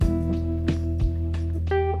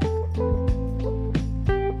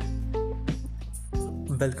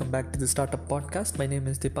Welcome back to the Startup Podcast. My name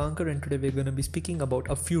is Dipankar and today we're going to be speaking about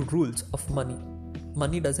a few rules of money.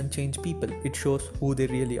 Money doesn't change people, it shows who they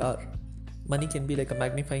really are. Money can be like a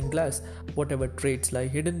magnifying glass. Whatever traits lie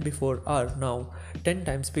hidden before are now 10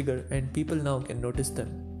 times bigger and people now can notice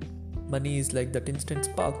them. Money is like that instant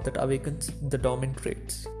spark that awakens the dormant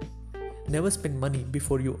traits. Never spend money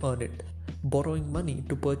before you earn it. Borrowing money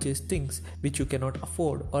to purchase things which you cannot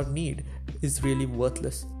afford or need is really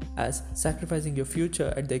worthless, as sacrificing your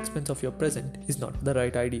future at the expense of your present is not the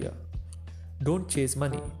right idea. Don't chase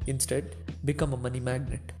money, instead, become a money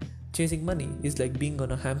magnet. Chasing money is like being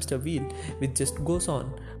on a hamster wheel which just goes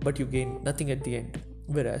on but you gain nothing at the end.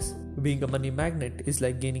 Whereas being a money magnet is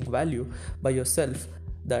like gaining value by yourself,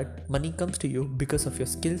 that money comes to you because of your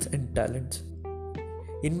skills and talents.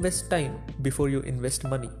 Invest time before you invest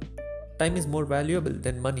money. Time is more valuable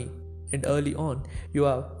than money, and early on you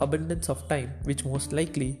have abundance of time which most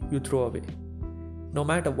likely you throw away. No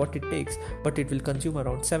matter what it takes, but it will consume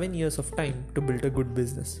around 7 years of time to build a good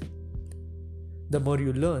business. The more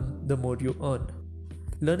you learn, the more you earn.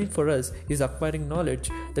 Learning for us is acquiring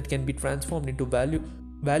knowledge that can be transformed into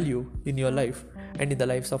value in your life and in the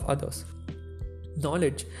lives of others.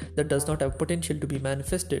 Knowledge that does not have potential to be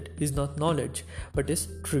manifested is not knowledge but is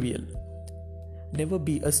trivial. Never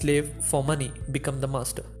be a slave for money, become the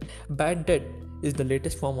master. Bad debt is the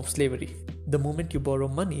latest form of slavery. The moment you borrow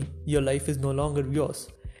money, your life is no longer yours.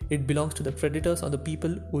 It belongs to the creditors or the people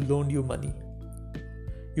who loaned you money.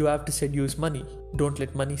 You have to seduce money. Don't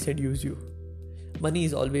let money seduce you. Money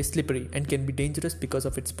is always slippery and can be dangerous because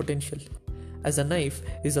of its potential. As a knife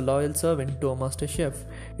is a loyal servant to a master chef,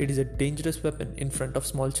 it is a dangerous weapon in front of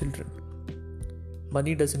small children.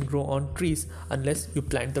 Money doesn't grow on trees unless you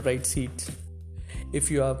plant the right seeds. If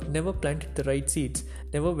you have never planted the right seeds,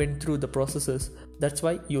 never went through the processes, that's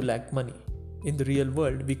why you lack money. In the real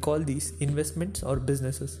world, we call these investments or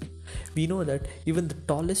businesses. We know that even the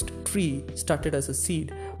tallest tree started as a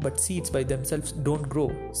seed, but seeds by themselves don't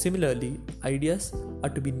grow. Similarly, ideas are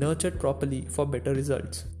to be nurtured properly for better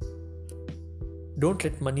results. Don't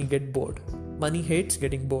let money get bored. Money hates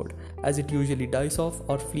getting bored, as it usually dies off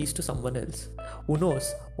or flees to someone else who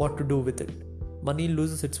knows what to do with it. Money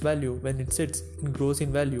loses its value when it sits and grows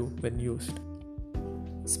in value when used.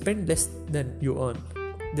 Spend less than you earn.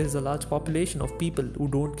 There is a large population of people who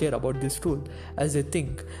don't care about this rule, as they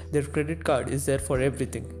think their credit card is there for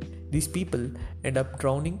everything. These people end up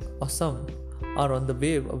drowning, or some are on the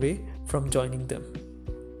wave away from joining them.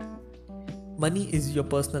 Money is your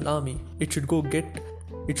personal army. It should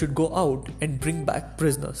go out and bring back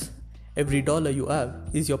prisoners. Every dollar you have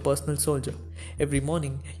is your personal soldier. Every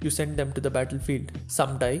morning you send them to the battlefield.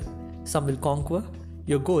 Some die, some will conquer.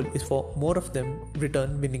 Your goal is for more of them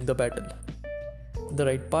return winning the battle. The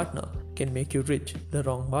right partner can make you rich. The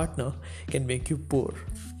wrong partner can make you poor.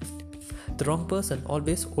 The wrong person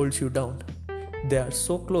always holds you down. They are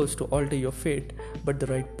so close to alter your fate, but the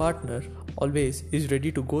right partner always is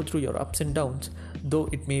ready to go through your ups and downs, though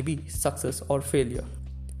it may be success or failure.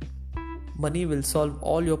 Money will solve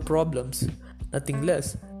all your problems, nothing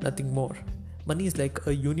less, nothing more. Money is like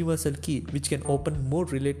a universal key which can open more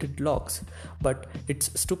related locks, but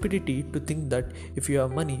it's stupidity to think that if you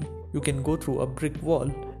have money, you can go through a brick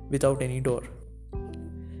wall without any door.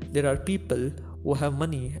 There are people who have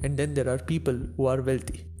money and then there are people who are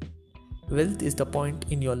wealthy. Wealth is the point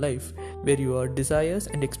in your life where your desires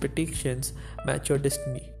and expectations match your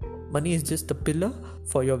destiny. Money is just the pillar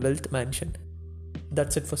for your wealth mansion.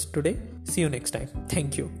 That's it for today. See you next time.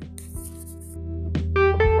 Thank you.